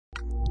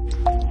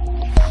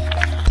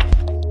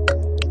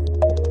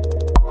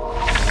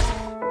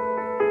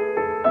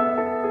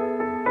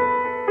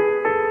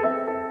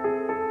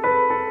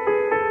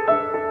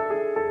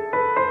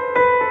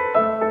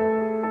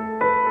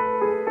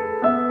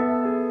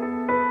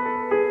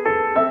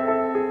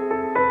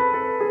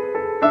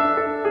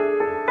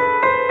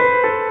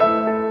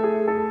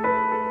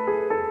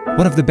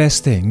One of the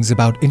best things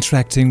about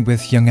interacting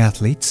with young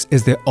athletes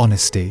is their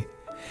honesty.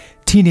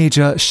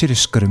 Teenager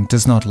Shirish Gurung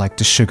does not like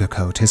to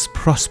sugarcoat his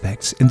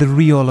prospects in the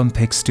Rio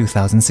Olympics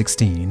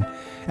 2016,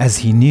 as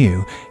he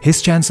knew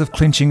his chance of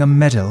clinching a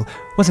medal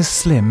was as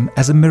slim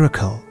as a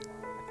miracle.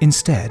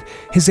 Instead,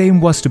 his aim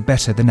was to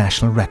better the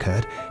national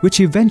record, which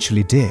he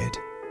eventually did.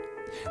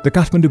 The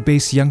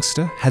Kathmandu-based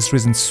youngster has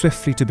risen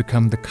swiftly to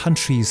become the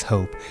country's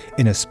hope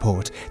in a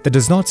sport that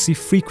does not see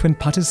frequent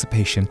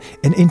participation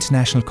in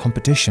international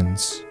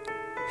competitions.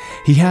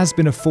 He has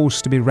been a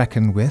force to be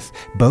reckoned with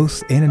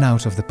both in and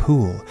out of the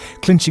pool,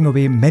 clinching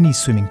away many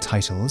swimming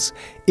titles,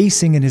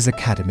 acing in his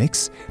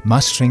academics,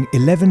 mastering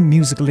 11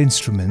 musical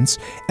instruments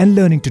and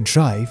learning to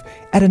drive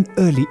at an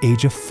early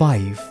age of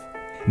 5.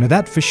 Now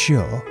that for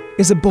sure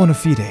is a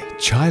bonafide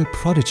child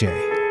prodigy.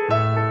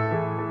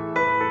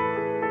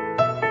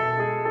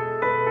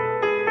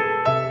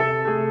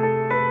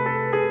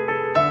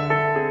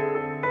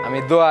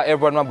 हामी दोहा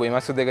एयरपोर्टमा भुइँमा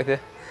सुतेको थिए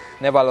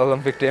Nepal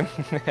Olympic team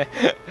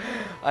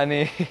अनि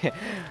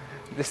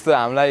त्यस्तो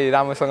हामीलाई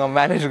राम्रोसँग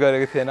manage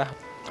गरेको थिएन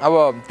अब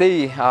त्यही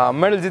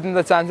मेडल जित्ने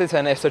त चान्सै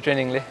छैन यस्तो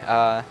ट्रेनिङले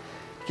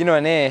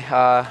किनभने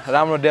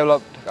राम्रो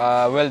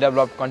वेल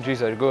डेभलप्ड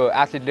कन्ट्रीजहरुको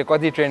एथलीटले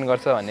कति ट्रेन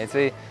गर्छ भन्ने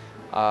चाहिँ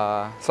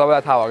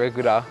सबैलाई थाहा भएकै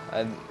कुरा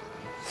हो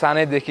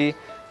सानैदेखि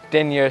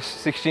 10 इयर्स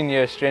 16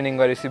 इयर्स ट्रेनिङ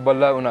गरेपछि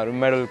बल्ल उनीहरु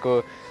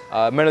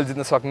मेडल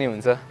जित्न सक्ने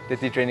हुन्छ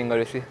त्यति ट्रेनिङ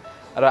गरेपछि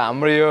र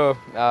हाम्रो यो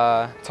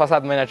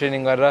 6-7 महिना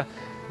ट्रेनिङ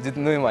गरेर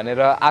जित्नु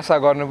भनेर आशा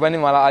गर्नु पनि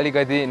मलाई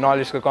अलिकति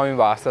नलेजको कमी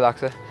भएको जस्तो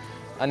लाग्छ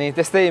अनि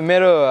त्यस्तै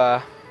मेरो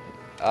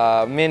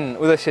मेन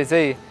उद्देश्य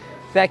चाहिँ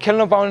त्यहाँ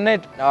खेल्न पाउनु नै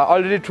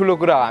अलरेडी ठुलो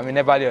कुरा हो हामी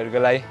नेपालीहरुको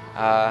लागि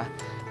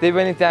त्यही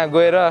पनि त्यहाँ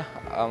गएर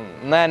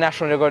नयाँ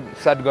नेशनल रेकर्ड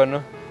सेट गर्नु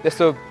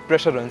त्यस्तो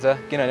प्रेसर हुन्छ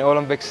किनभने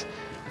ओलम्पिक्स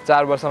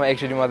 4 वर्षमा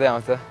एकचोटी मात्रै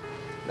आउँछ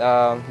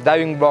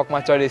diving ब्लकमा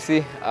चढेसी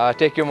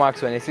take you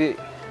marks भनेसी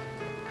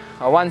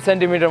 1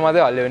 centimetre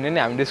मात्रै हल्यो भने नि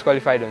हामी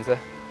डिस्क्वालिफाइड हुन्छ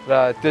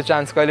र त्यो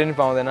चान्स कहिले पनि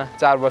पाउँदैन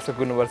 4 वर्ष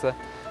कुद्नुपर्छ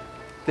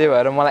त्यही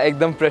भएर मलाई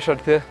एकदम प्रेसर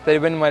थियो तै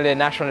पनि मैले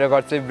नेशनल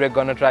रेकर्ड चाहिँ ब्रेक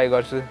गर्न ट्राई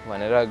गर्छु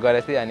भनेर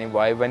गरेँ थिए अनि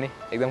भयो पनि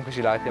एकदम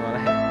खुसी लाग्थ्यो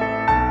मलाई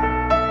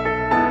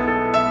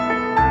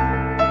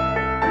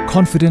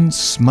Confident,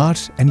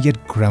 smart and yet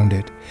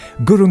grounded,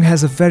 Gurung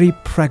has a very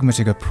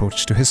pragmatic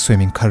approach to his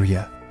swimming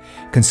career.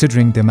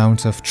 Considering the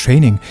amount of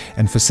training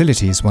and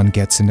facilities one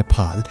gets in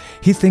Nepal,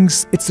 he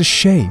thinks it's a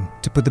shame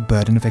to put the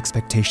burden of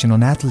expectation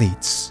on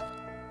athletes.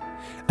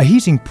 A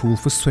heating pool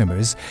for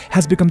swimmers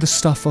has become the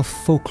stuff of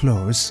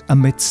folklores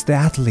amidst the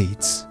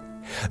athletes.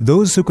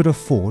 Those who could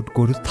afford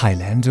go to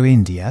Thailand or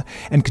India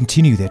and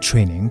continue their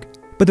training,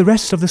 but the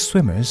rest of the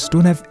swimmers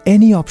don't have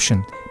any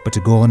option but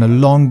to go on a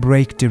long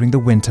break during the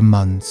winter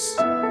months.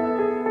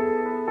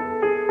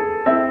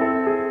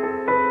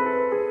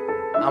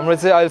 हाम्रो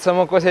चाहिँ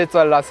अहिलेसम्म कसरी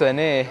चलिरहेको छ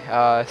भने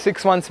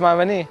 6 मन्थ्समा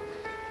पनि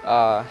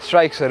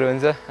स्ट्राइक्सहरु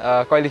हुन्छ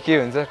कहिले के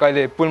हुन्छ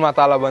कहिले पुलमा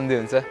तालाबन्दी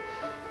हुन्छ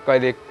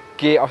कहिले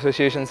के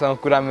एसोसिएसनसँग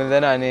कुरा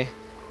मिल्दैन अनि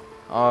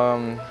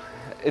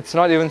it's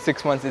not even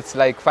 6 months it's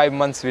like 5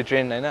 months we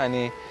train हैन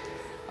अनि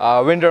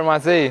विन्टरमा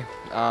चाहिँ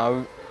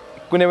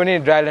कुनै पनि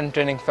ड्राइल्यान्ड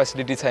ट्रेनिङ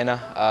फ्यासिलिटी छैन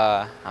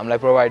हामीलाई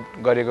प्रोवाइड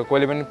गरेको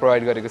कोहीले पनि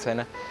प्रोवाइड गरेको छैन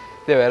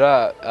त्यही भएर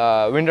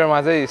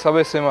विन्टरमा चाहिँ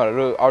सबै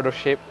स्विमरहरु आउट अफ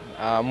शेप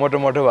मोटो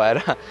मोटो भएर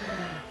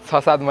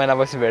 6-7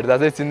 महिनापछि भेट्दा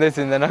चाहिँ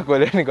चिन्दैन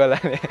कोहीले पनि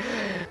कसलाई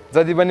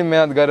जति पनि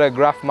मेहनत गरेर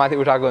ग्राफ माथि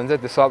उठाएको हुन्छ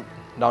त्यो सब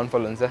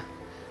डाउनफल हुन्छ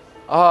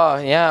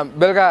यहाँ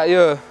बेलुका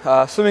यो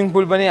स्विमिङ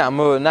पुल पनि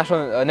हाम्रो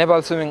नेशनल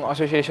नेपाल स्विमिङ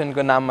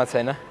एसोसिएसनको नाममा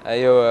छैन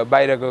यो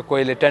बाहिरको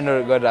कोहीले टेन्डर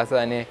गरिरहेछ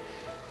अनि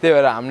त्यही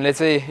भएर हामीले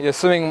चाहिँ यो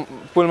स्विमिङ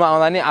पुलमा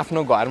आउँदा नि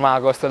आफ्नो घरमा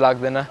आएको जस्तो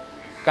लाग्दैन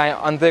कहीँ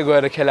अन्तै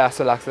गएर खेले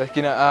जस्तो लाग्छ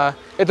किन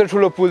यत्रो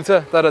ठुलो पुल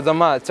छ तर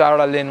जम्मा 4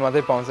 वटा लेन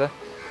मात्रै पाउँछ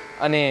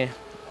अनि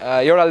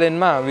एउटा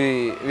लेनमा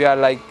वी आर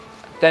लाइक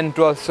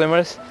 10-12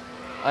 swimmers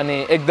अनि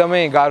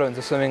एकदमै गाह्रो हुन्छ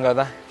स्विमिङ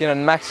गर्दा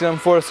किनभने म्याक्सिमम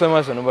 4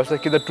 swimmers हुनुपर्छ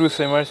कि त 2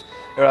 swimmers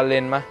एउटा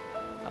लेनमा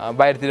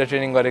बाहिरतिर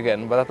ट्रेनिङ गरेको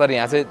हेर्नुपर्दा तर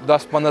यहाँ चाहिँ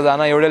 10-15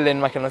 जना एउटै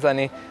लेनमा खेल्न छ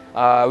अनि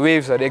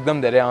वेभ्सहरु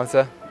एकदम धेरै आउँछ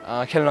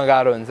खेल्न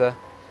गाह्रो हुन्छ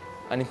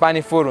अनि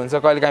पानी 4 हुन्छ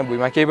कहिलेकाहीँ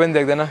भुइँमा केही पनि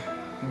देख्दैन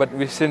but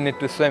we still need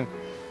to swim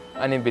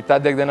अनि भित्ता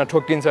देख्दैन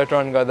ठोक्किन्छ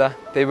टर्न गर्दा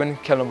त्यही पनि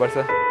खेल्नुपर्छ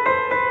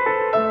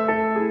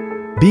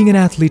Being an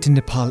athlete in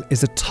Nepal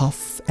is a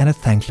tough and a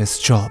thankless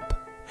job.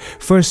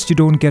 First, you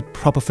don't get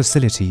proper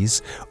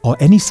facilities or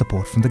any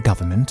support from the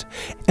government,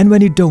 and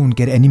when you don't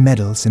get any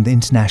medals in the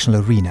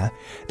international arena,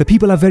 the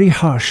people are very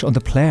harsh on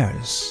the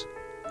players.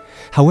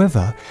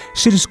 However,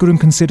 Shirish Gurung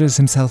considers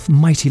himself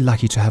mighty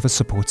lucky to have a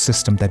support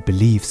system that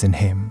believes in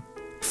him.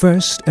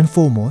 First and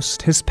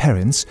foremost, his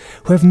parents,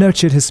 who have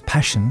nurtured his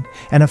passion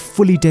and have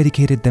fully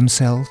dedicated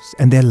themselves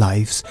and their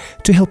lives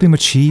to help him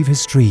achieve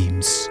his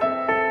dreams.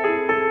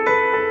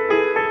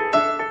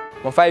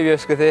 म 5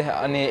 years को थिए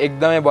अनि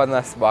एकदमै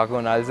बदमास भएको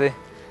हुनाले चाहिँ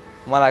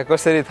मलाई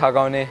कसरी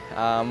थकाउने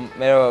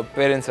मेरो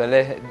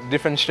पेरेन्ट्सहरुले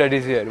डिफरेंट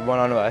स्ट्र्याटेजीहरु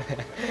बनाउनु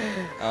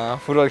भयो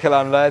फुटबल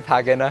खेलाउन लयो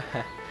थाकेन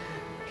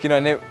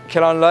किनभने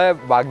खेलाउन लयो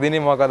भाग्दिने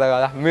म कता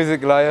कता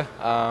म्युजिक लयो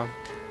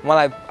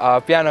मलाई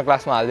पियानो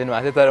क्लासमा हाल्दिनु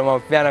भएको थियो तर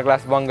म पियानो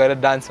क्लास बङ्क गरेर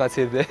डान्समा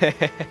छिर्थे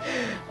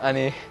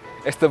अनि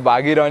यस्तो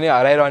भागिरहने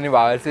हराइरहने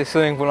भएर चाहिँ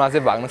स्विमिङ पुलमा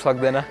चाहिँ भाग्न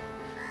सक्दैन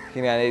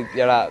किनभने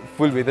एउटा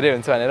पुलभित्रै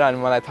हुन्छ भनेर अनि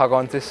मलाई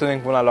थकाउन चाहिँ स्विमिङ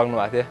पुलमा लग्नु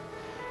भएको थियो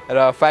र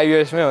 5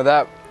 इयर्समै हुँदा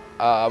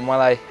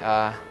मलाई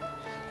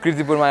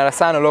कृतिपुरमा एउटा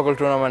सानो लोकल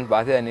टुर्नामेन्ट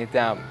भएको थियो अनि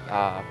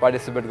त्यहाँ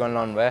पार्टिसिपेट गर्न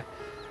लाउनु भयो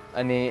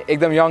अनि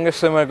एकदम यङ्गेस्ट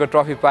स्विमरको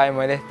ट्रफी पाएँ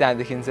मैले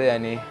त्यहाँदेखि चाहिँ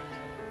अनि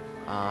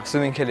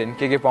स्विमिङ खेल्यो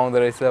भने के पाउँदो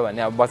रहेछ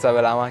भन्ने अब बच्चा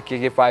बेलामा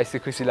के पाएपछि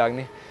खुसी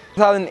लाग्ने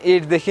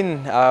 2008 देखि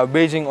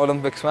बेजिङ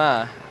ओलम्पिक्समा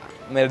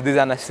मेरो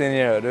दुईजना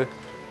सिनियरहरू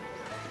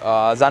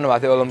जानुभएको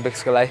थियो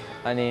ओलम्पिक्सको लागि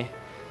अनि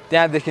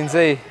त्यहाँदेखि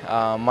चाहिँ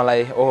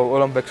मलाई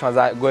ओलम्पिक्समा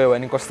गयो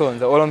भने कस्तो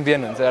हुन्छ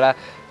ओलम्पियन हुन्छ एउटा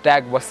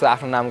ट्याग बस्छ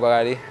आफ्नो नामको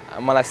अगाडि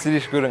मलाई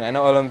शिरीष गुरुङ हैन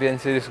ओलम्पियन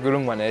शिरीष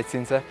गुरुङ भनेर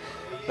चिन्छ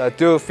र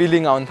त्यो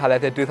फिलिङ आउन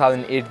थालेको थियो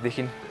 2008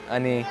 देखि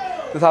अनि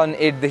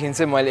 2008 देखि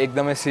चाहिँ मैले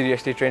एकदमै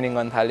सिरियसली ट्रेनिङ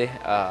गर्न थालेँ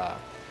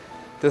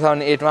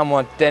 2008 मा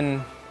म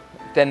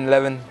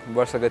 10-11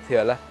 वर्षको थिएँ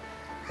होला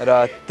र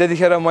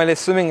त्यतिखेर मैले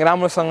स्विमिङ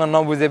राम्रोसँग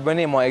नबुझे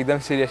पनि म एकदम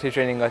सिरियसली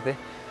ट्रेनिङ गर्थेँ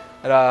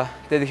र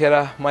त्यतिखेर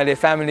मैले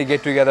फ्यामिली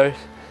गेट टुगेदर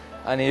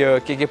अनि यो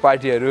के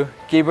पार्टीहरू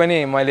केही पनि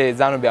मैले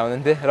जानु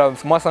भ्याउँदैन थिएँ र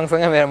म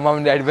सँगसँगै मेरो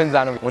मम ड्याडी पनि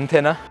जानु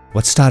हुन्थेन.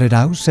 What started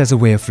out as a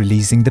way of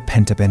releasing the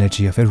pent-up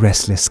energy of a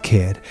restless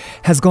kid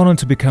has gone on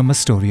to become a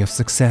story of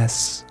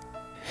success.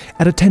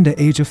 At a tender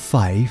age of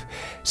 5,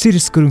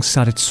 Shirish Gurung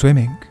started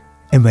swimming,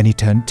 and when he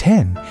turned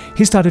 10,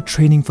 he started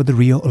training for the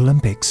Rio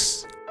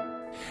Olympics.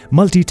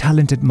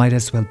 Multi-talented might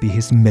as well be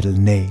his middle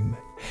name.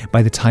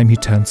 By the time he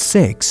turned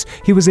 6,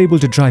 he was able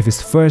to drive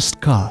his first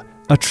car,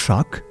 a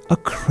truck, a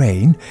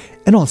crane,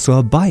 and also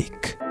a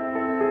bike.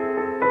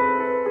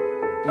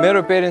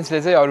 मेरो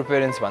पेरेन्ट्सले चाहिँ अरु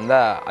parents भन्दा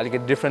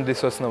अलिकति differently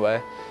सोच्नु भयो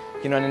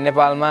किनभने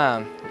नेपालमा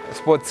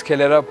sports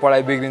खेलेर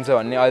पढाइ बिग्रिन्छ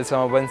भन्ने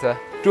अहिलेसम्म पनि छ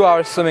 2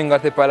 आवर्स स्विमिङ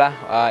गर्थे पहिला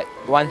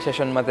वन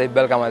सेसन मात्रै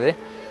बेलुका मात्रै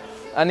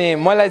अनि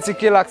मलाई चाहिँ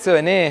के लाग्छ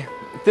भने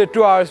त्यो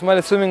 2 आवर्स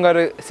मैले स्विमिङ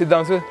गरेर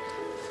सिद्धाउँछु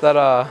तर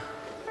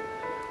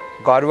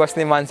घर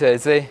बस्ने मान्छेहरु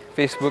चाहिँ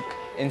फेसबुक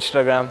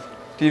इन्स्टाग्राम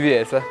टिभी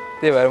हेर्छ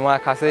त्यही भएर मलाई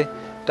खासै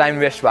टाइम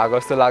वेस्ट भएको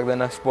जस्तो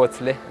लाग्दैन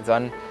स्पोर्ट्सले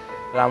झन्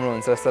राम्रो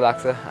हुन्छ जस्तो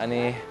लाग्छ अनि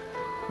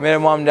मेरो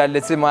मम ड्याडले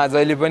चाहिँ म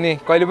जहिले पनि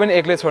कहिले पनि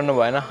एक्लै छोड्नु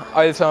भएन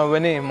अहिलेसम्म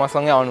पनि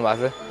मसँगै आउनु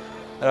भएको छ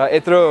र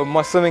यत्रो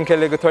म स्विमिङ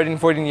खेलेको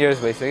 13-14 इयर्स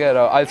भइसक्यो र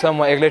अहिलेसम्म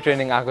म एक्लै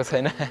ट्रेनिङ आएको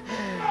छैन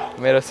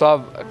मेरो सब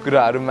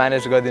कुराहरू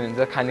म्यानेज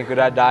गरिदिनुहुन्छ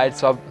खानेकुरा डायट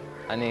सब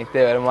अनि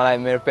त्यही भएर मलाई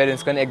मेरो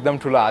पेरेन्ट्सको पनि एकदम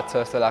ठुलो हात छ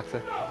जस्तो लाग्छ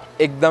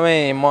एकदमै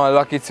म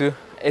लकी छु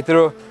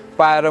यत्रो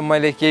पाएर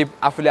मैले केही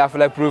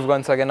आफूलाई प्रुभ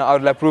गर्न सकेन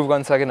अरूलाई प्रुभ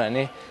गर्न सकेन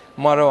भने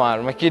म र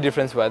उहाँहरुमा के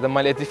डिफरेन्स भयो त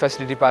मैले यति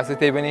फेसिलिटी पाएको छु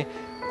त्यही पनि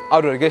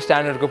अरूहरुकै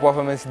स्ट्यान्डर्डको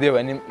परफर्मेन्स दियो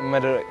भने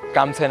मेरो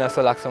काम छैन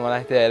जस्तो लाग्छ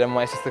मलाई त्यही भएर म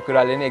यस्तो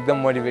कुराले नि एकदम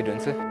मोटिभेट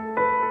हुन्छु.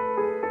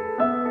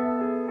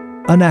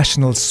 A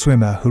national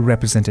swimmer who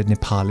represented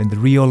Nepal in the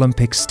Rio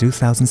Olympics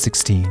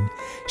 2016,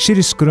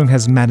 Shirish Gurung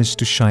has managed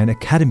to shine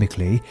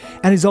academically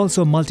and is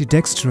also a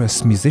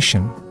multidexterous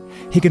musician.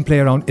 He can play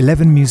around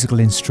 11 musical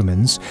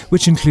instruments,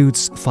 which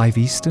includes 5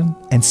 Eastern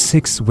and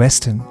 6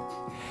 Western.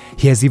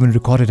 He has even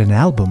recorded an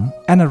album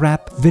and a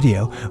rap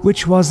video,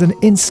 which was an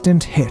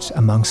instant hit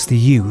amongst the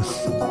youth.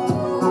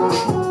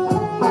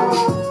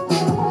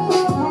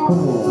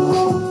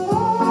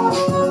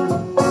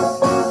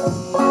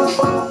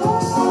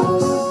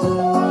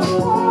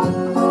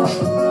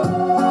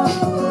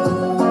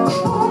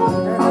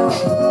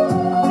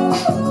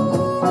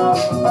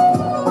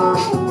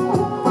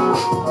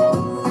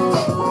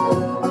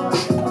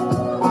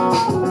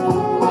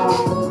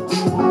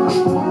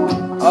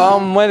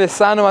 मैले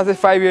सानोमा चाहिँ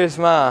 5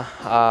 इयर्समा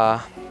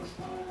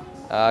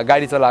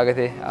गाडी चलाएको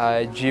थिएँ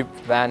zip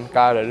van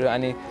कारहरू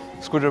अनि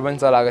scooter पनि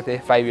चलाएको थिएँ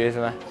 5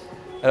 इयर्समा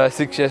र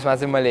 6 इयर्समा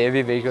चाहिँ मैले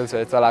हेभी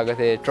भेहिकल्सहरू चलाएको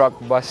थिएँ ट्रक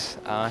बस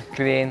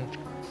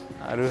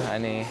क्रेनहरू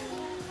अनि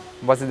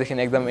बच्चादेखि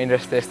एकदम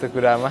इन्ट्रेस्ट थियो यस्तो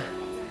कुरामा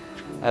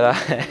र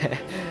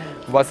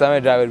बच्चामै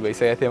ड्राइभर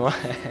भइसकेको थिएँ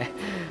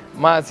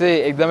म चाहिँ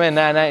एकदमै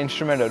नयाँ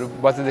इन्स्ट्रुमेन्टहरू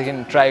बच्चादेखि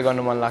ट्राई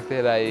गर्नु मन लाग्थ्यो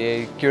र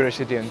यही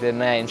क्युरियोसिटी हुन्थ्यो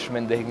नयाँ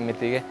इन्स्ट्रुमेन्ट देख्ने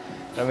बित्तिकै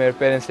र मेरो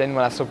पेरेन्ट्सले पनि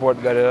मलाई सपोर्ट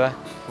गरेर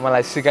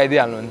मलाई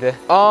सिकाइदिइहाल्नुहुन्थ्यो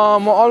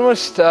म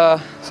अलमोस्ट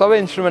सबै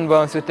इन्स्ट्रुमेन्ट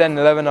बजाउँछु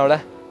 10-11 वटा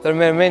तर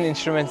मेरो मेन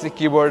इन्स्ट्रुमेन्ट चाहिँ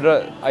किबोर्ड र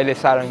अहिले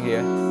सारङ्गी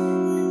हो.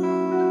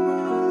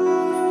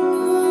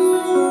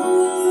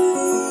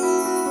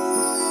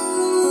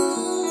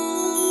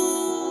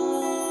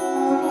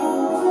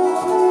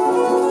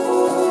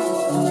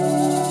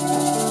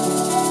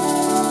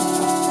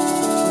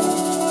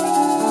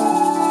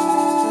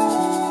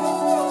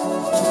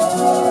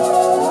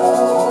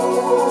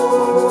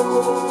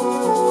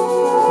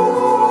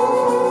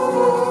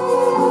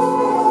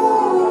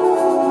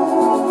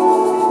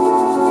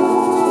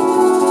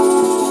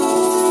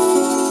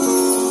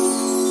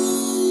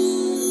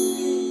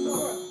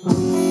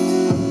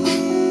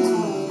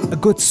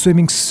 A good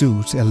swimming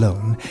suit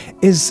alone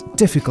is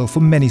difficult for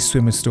many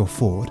swimmers to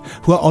afford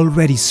who are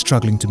already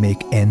struggling to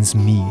make ends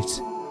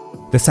meet.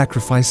 The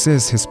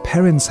sacrifices his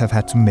parents have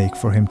had to make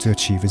for him to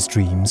achieve his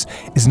dreams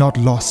is not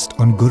lost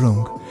on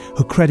Gurung,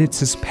 who credits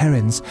his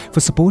parents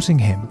for supporting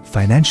him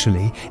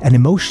financially and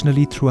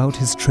emotionally throughout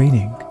his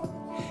training.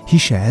 He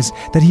shares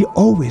that he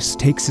always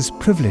takes his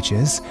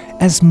privileges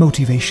as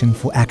motivation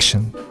for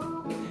action.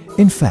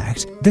 In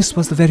fact, this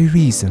was the very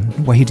reason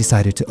why he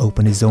decided to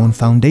open his own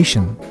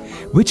foundation,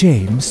 which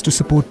aims to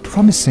support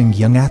promising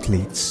young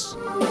athletes.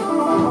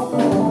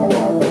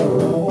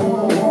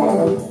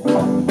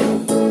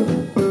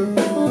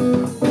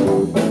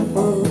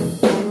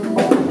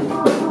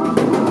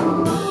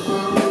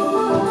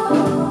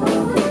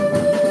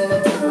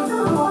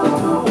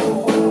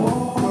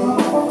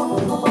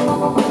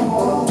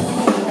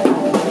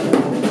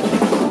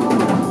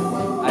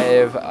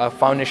 A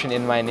foundation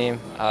in my name,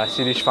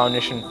 Shirish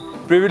Foundation.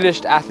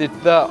 Privileged athlete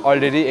त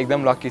already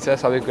एकदम lucky छ,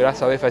 सबै कुरा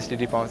सबै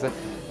facility पाउँछ.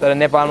 तर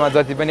नेपालमा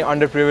जति पनि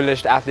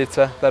underprivileged athlete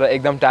छ, तर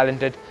एकदम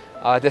talented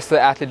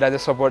त्यस्तो athlete लाई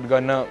चाहिँ support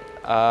गर्न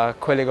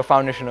खोलेको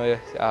foundation हो यो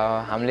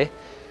हामीले.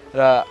 र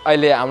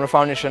अहिले हाम्रो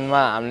foundation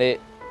मा हामीले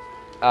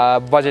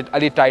budget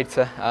अलि tight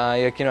छ.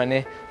 यो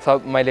किनभने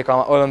सब मैले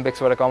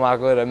Olympics बाट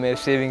कमाएको र मेरो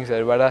savings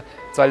हरुबाट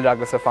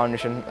चलिरहेको छ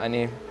foundation.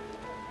 अनि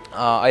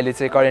अहिले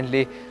चाहिँ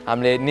currently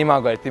हामीले निमा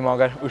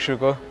तिमगर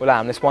उसुको उलाई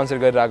हामीले स्पोन्सर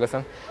गरिरहेको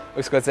छौं.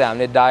 उसको चाहिँ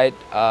हामीले डाइट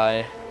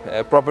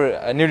प्रपर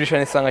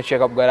न्यूट्रिसनिस्ट सँग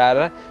चेकअप गराएर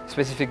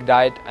स्पेसिफिक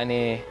डाइट अनि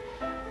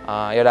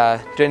एउटा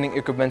ट्रेनिङ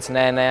इक्विपमेन्ट्स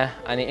नयाँ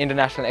अनि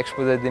इन्टरनेशनल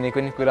एक्सपोजर दिने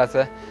पनि कुरा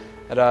छ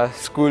र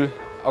स्कुल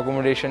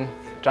अकोमोडेसन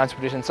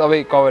ट्रान्सपोर्टेसन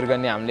सबै कभर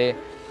गर्ने हामीले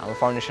हाम्रो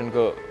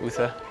फाउन्डेसनको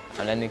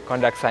हामीले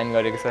कन्ट्र्याक्ट साइन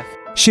गरेको छ.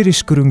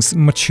 Shirish Gurung's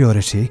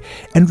maturity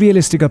and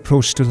realistic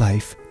approach to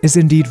life is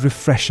indeed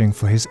refreshing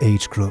for his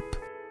age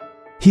group.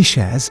 He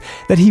shares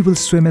that he will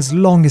swim as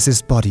long as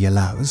his body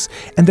allows,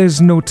 and there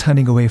is no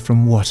turning away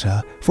from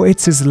water, for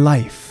it's his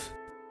life.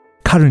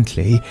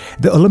 Currently,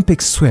 the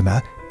Olympic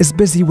swimmer is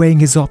busy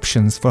weighing his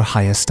options for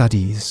higher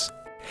studies.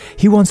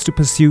 He wants to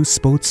pursue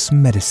sports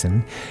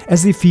medicine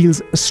as he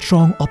feels a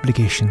strong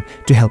obligation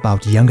to help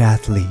out young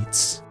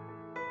athletes.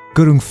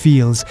 Gurung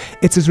feels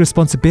it's his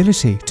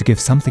responsibility to give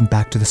something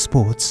back to the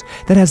sports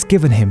that has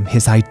given him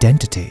his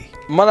identity.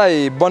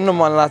 मलाई बन्न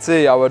मन लाग्छ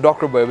अब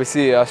doctor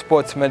भएपछि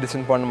sports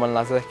medicine पढ्न मन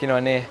लाग्छ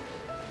किनभने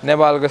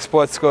नेपालको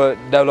स्पोर्ट्सको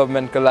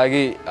डेभलपमेन्टको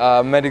लागि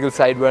मेडिकल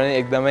साइडबाट नै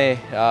एकदमै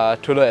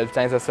ठुलो हेल्प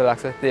चाहिन्छ जस्तो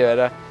लाग्छ. त्यही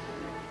भएर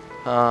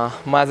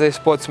म चाहिँ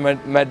स्पोर्ट्स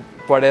मेड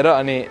पढेर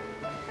अनि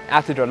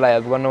एथलिटहरुलाई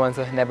हेल्प गर्न मन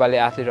छ, नेपाली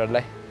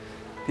एथलिटहरुलाई.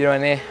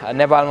 किनभने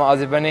नेपालमा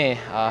अझै पनि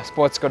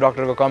स्पोर्ट्सको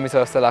डाक्टरको कमी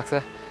छ जस्तो लाग्छ.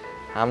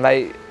 हामीलाई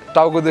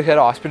टाउको दुखेर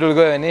हस्पिटल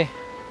गयो भने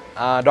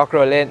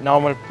डाक्टरहरूले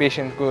नर्मल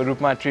पेशेन्टको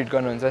रूपमा ट्रिट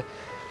गर्नुहुन्छ.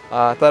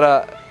 तर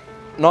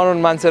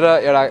नर्मल मान्छे र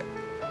एउटा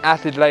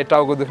एथलिटलाई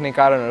टाउको दुख्ने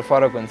कारणहरु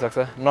फरक हुन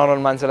सक्छ.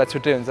 नर्मल मान्छेलाई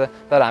छुट्टै हुन्छ,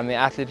 तर हामी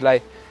एथलिटलाई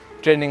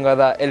ट्रेनिङ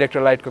गर्दा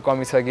इलेक्ट्रोलाइटको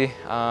कमी छ कि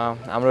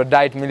हाम्रो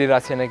डाइट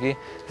मिलिरहेको छैन कि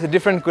त्यस्तो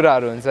डिफरेन्ट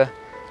कुराहरु हुन्छ.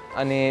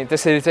 अनि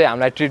त्यसरी चाहिँ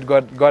हामीलाई ट्रिट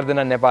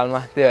गर्दैन नेपालमा.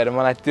 त्यही भएर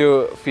मलाई त्यो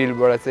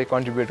फिल्डबाट चाहिँ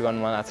कन्ट्रिब्युट गर्न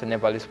मन लाग्छ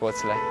Nepali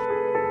स्पोर्ट्सलाई.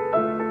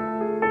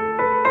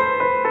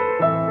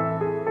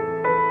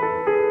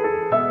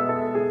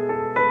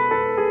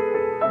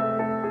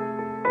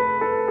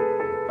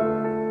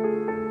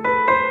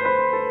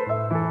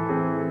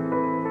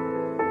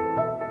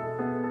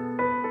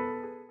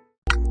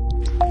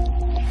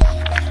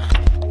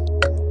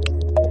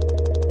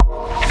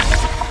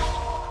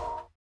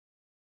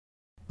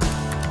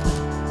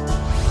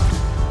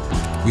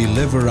 We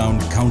live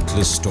around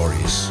countless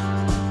stories.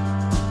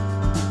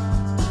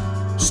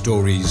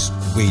 Stories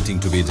waiting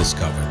to be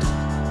discovered.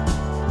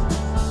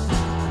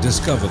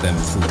 Discover them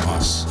through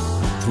us,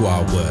 through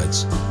our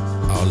words,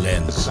 our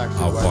lens,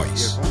 our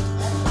voice,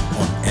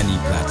 on any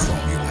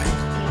platform you like.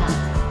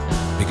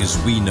 Because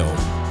we know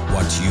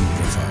what you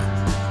prefer.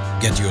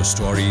 Get your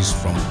stories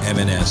from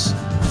M&S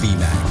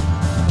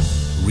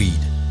VMAG.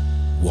 Read,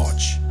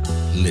 watch,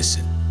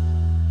 listen.